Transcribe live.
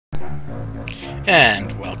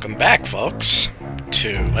And welcome back, folks,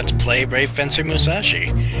 to Let's Play Brave Fencer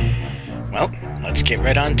Musashi. Well, let's get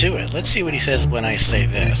right on to it. Let's see what he says when I say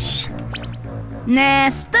this. Nah,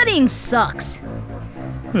 studying sucks.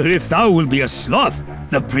 If thou will be a sloth,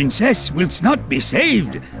 the princess will not be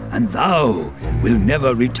saved, and thou will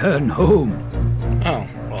never return home. Oh,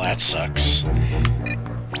 well that sucks.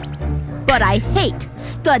 But I hate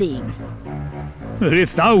studying.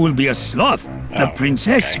 If thou will be a sloth, the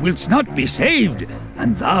princess will not be saved,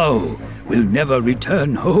 and thou will never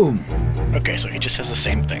return home. Okay, so he just says the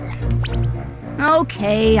same thing.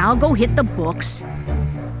 Okay, I'll go hit the books.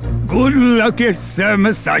 Good luck, Sir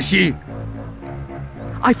Musashi.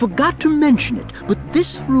 I forgot to mention it, but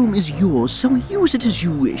this room is yours, so use it as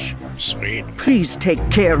you wish. Sweet. Please take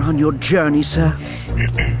care on your journey, sir.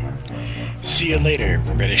 See you later,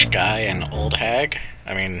 British guy and old hag.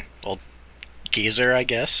 I mean, old geezer, I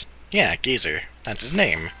guess. Yeah, geezer. That's his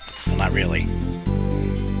name. Well, not really.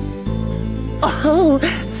 Oh,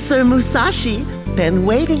 Sir Musashi, been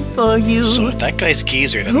waiting for you. So if that guy's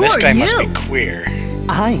geezer, then Who this are guy must you? be queer.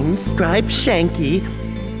 I'm Scribe Shanky.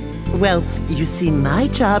 Well, you see, my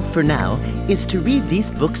job for now is to read these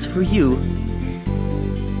books for you.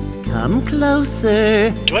 Come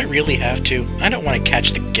closer. Do I really have to? I don't want to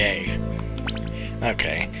catch the gay.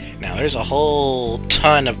 Okay, now there's a whole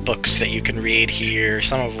ton of books that you can read here,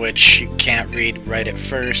 some of which you can't read right at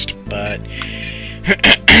first, but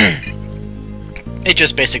it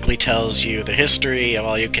just basically tells you the history of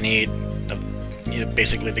all you can eat, of,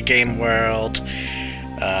 basically the game world.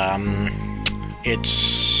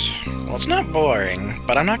 It's not boring,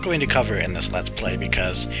 but I'm not going to cover it in this Let's Play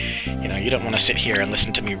because, you don't want to sit here and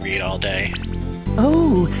listen to me read all day.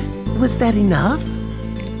 Oh, was that enough?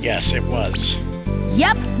 Yes, it was.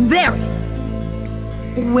 Yep, very.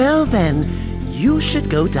 Well then, you should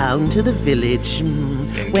go down to the village.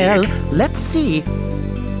 Indeed. Well, let's see.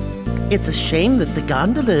 It's a shame that the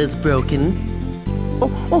gondola is broken.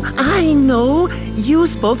 Oh, I know!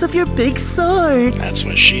 Use both of your big swords! That's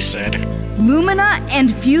what she said. Lumina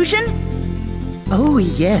and fusion? Oh,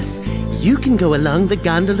 yes. You can go along the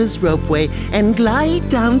gondola's ropeway and glide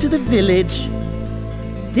down to the village.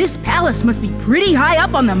 This palace must be pretty high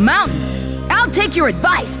up on the mountain. I'll take your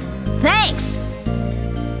advice. Thanks.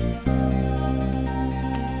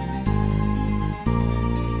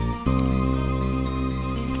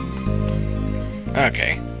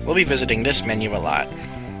 Okay, we'll be visiting this menu a lot.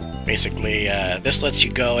 Basically, this lets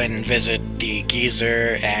you go and visit the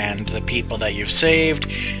geezer and the people that you've saved.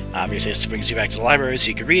 Obviously, this brings you back to the library so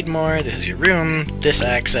you can read more. This is your room. This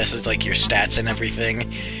accesses like your stats and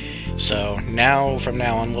everything. So from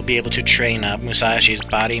now on, we'll be able to train up Musashi's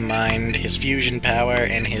body, mind, his fusion power,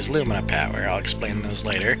 and his Lumina power. I'll explain those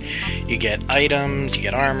later. You get items, you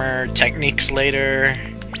get armor, techniques later.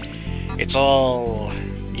 It's all,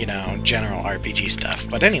 general RPG stuff.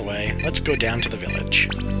 But anyway, let's go down to the village.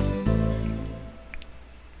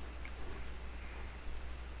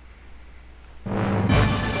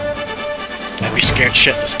 I'd be scared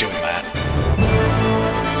shitless doing that.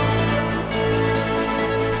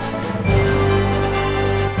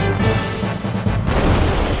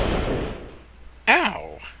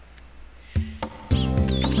 Ow!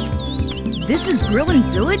 This is Grillin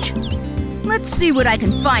Village? Let's see what I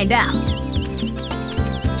can find out.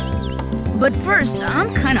 But first,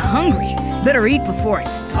 I'm kinda hungry. Better eat before I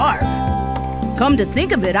starve. Come to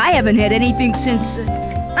think of it, I haven't had anything since...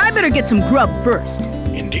 I better get some grub first.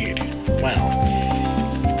 Indeed. Well,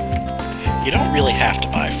 you don't really have to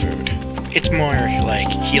buy food. It's more like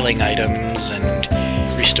healing items and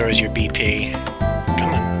restores your BP.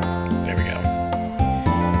 Come on. There we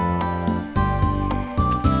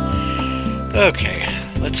go. Okay,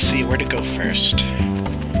 let's see where to go first.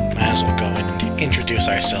 Might as well go and introduce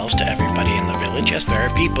ourselves to everybody in the village. Yes, there are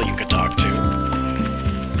people you could talk to.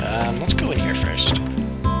 Let's go in here first.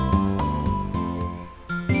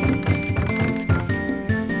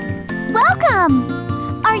 Welcome!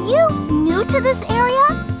 Are you new to this area?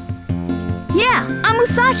 Yeah, I'm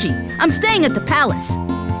Musashi. I'm staying at the palace.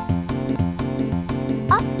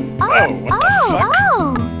 Whoa, what the fuck?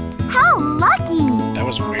 Oh! How lucky! That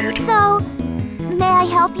was weird. So, may I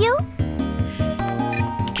help you?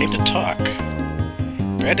 Came to talk.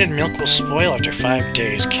 Bread and milk will spoil after 5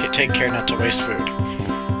 days. Take care not to waste food.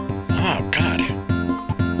 Oh, God.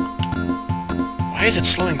 Why is it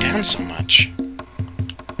slowing down so much?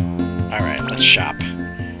 Alright, let's shop.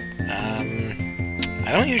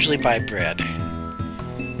 I don't usually buy bread.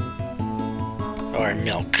 Or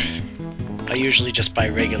milk. I usually just buy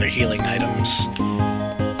regular healing items.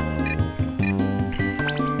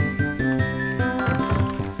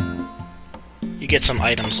 get some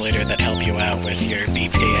items later that help you out with your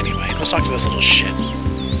BP anyway. Let's talk to this little shit.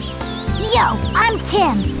 Yo, I'm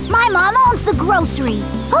Tim. My mom owns the grocery.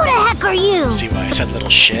 Who the heck are you? See why I said little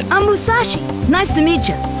shit? I'm Musashi. Nice to meet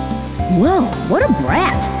you. Whoa, what a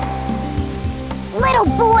brat. Little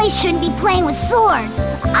boys shouldn't be playing with swords.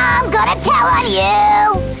 I'm gonna tell on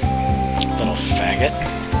you! Little faggot.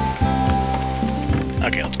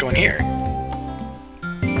 Okay, let's go in here.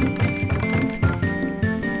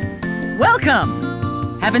 Welcome!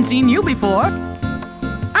 Haven't seen you before.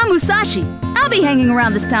 I'm Musashi. I'll be hanging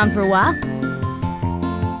around this town for a while.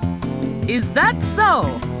 Is that so?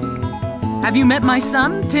 Have you met my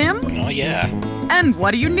son, Tim? Oh yeah. And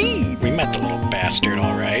what do you need? We met the little bastard,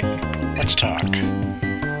 alright. Let's talk.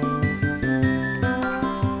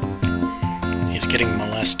 He's getting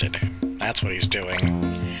molested. That's what he's doing.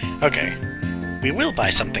 Okay. We will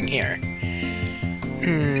buy something here.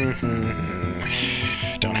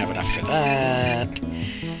 Don't have enough for that.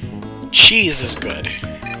 Cheese is good.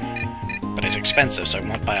 But it's expensive, so I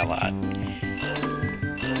won't buy a lot.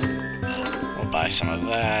 We'll buy some of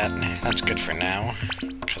that. That's good for now.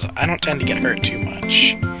 Because I don't tend to get hurt too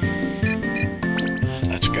much.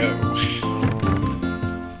 Let's go.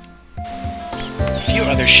 A few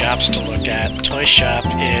other shops to look at. Toy shop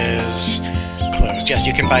is closed. Yes,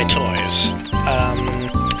 you can buy toys.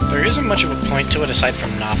 There isn't much of a point to it aside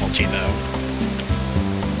from novelty, though.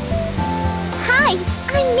 Hi,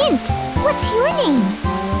 I'm Mint. What's your name?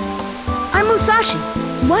 I'm Musashi.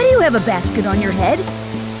 Why do you have a basket on your head?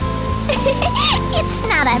 It's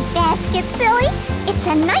not a basket, silly. It's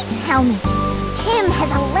a knight's helmet. Tim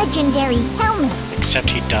has a legendary helmet. Except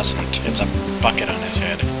he doesn't. It's a bucket on his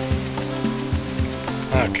head.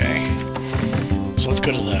 Okay. So let's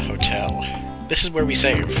go to the hotel. This is where we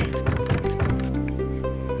save.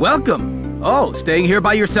 Welcome. Oh, staying here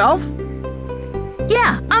by yourself?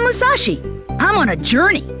 Yeah, I'm Musashi. I'm on a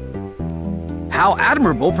journey. How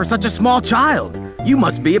admirable for such a small child. You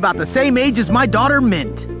must be about the same age as my daughter,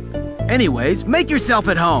 Mint. Anyways, make yourself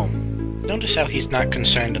at home. Notice how he's not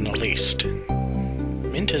concerned in the least.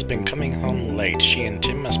 Mint has been coming home late. She and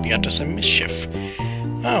Tim must be up to some mischief.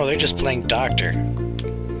 Oh, they're just playing doctor.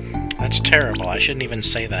 That's terrible. I shouldn't even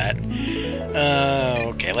say that.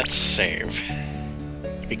 Okay, let's save.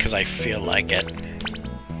 Because I feel like it.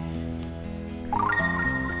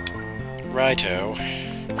 Righto.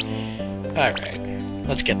 Alright,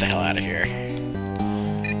 let's get the hell out of here.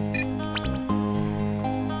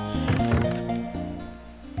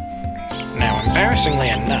 Now, embarrassingly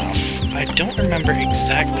enough, I don't remember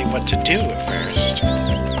exactly what to do at first.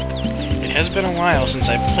 It has been a while since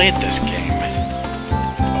I've played this game.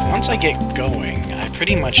 But once I get going, I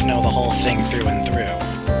pretty much know the whole thing through and through.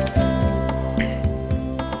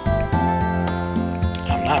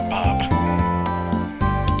 I'm not Bob.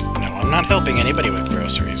 No, I'm not helping anybody with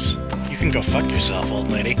groceries. You can go fuck yourself, old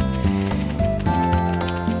lady.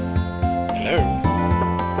 Hello?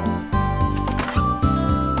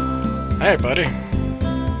 Hey, buddy.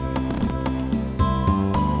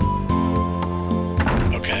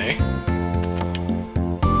 Okay.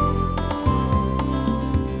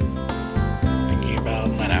 Thinking about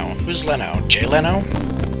Leno. Who's Leno? Jay Leno?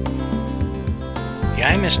 Yeah,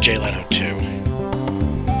 I miss Jay Leno, too.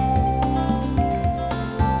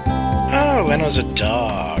 Oh, Leno's a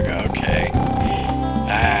dog. Okay.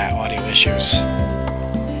 Audio issues.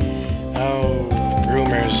 Oh,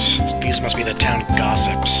 rumors. These must be the town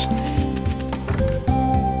gossips.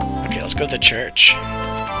 Okay, let's go to the church.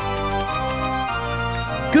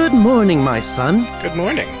 Good morning, my son. Good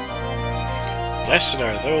morning. Blessed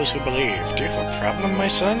are those who believe. Do you have a problem, my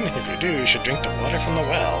son? If you do, you should drink the water from the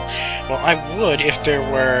well. Well, I would if there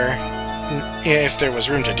was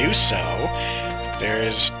room to do so.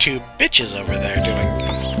 There's two bitches over there doing,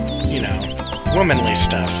 you know, womanly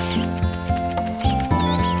stuff.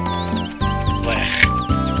 Blech.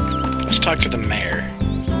 Let's talk to the mayor.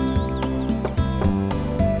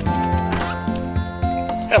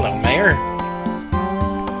 Hello, Mayor.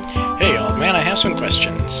 Hey, old man, I have some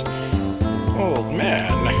questions. Old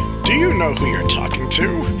man, do you know who you're talking to?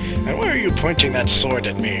 And why are you pointing that sword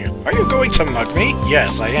at me? Are you going to mug me?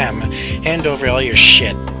 Yes, I am. Hand over all your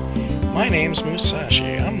shit. My name's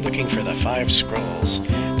Musashi. I'm looking for the 5 scrolls.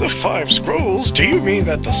 The 5 scrolls? Do you mean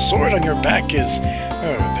that the sword on your back is...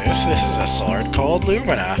 Oh, this is a sword called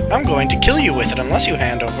Lumina. I'm going to kill you with it unless you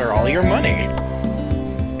hand over all your money.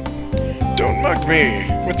 Don't mug me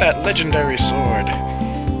with that legendary sword.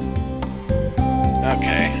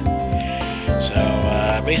 Okay. So,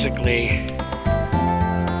 basically...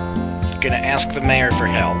 gonna ask the mayor for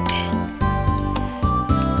help.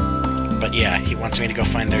 But yeah, he wants me to go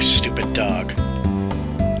find their stupid dog.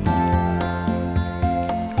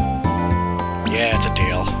 Yeah, it's a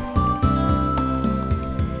deal.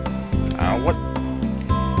 What?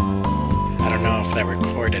 I don't know if that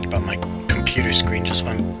recorded, but my computer screen just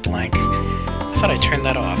went blank. I thought I turned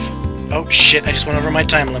that off. Oh shit, I just went over my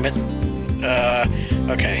time limit.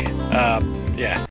 Okay. Yeah.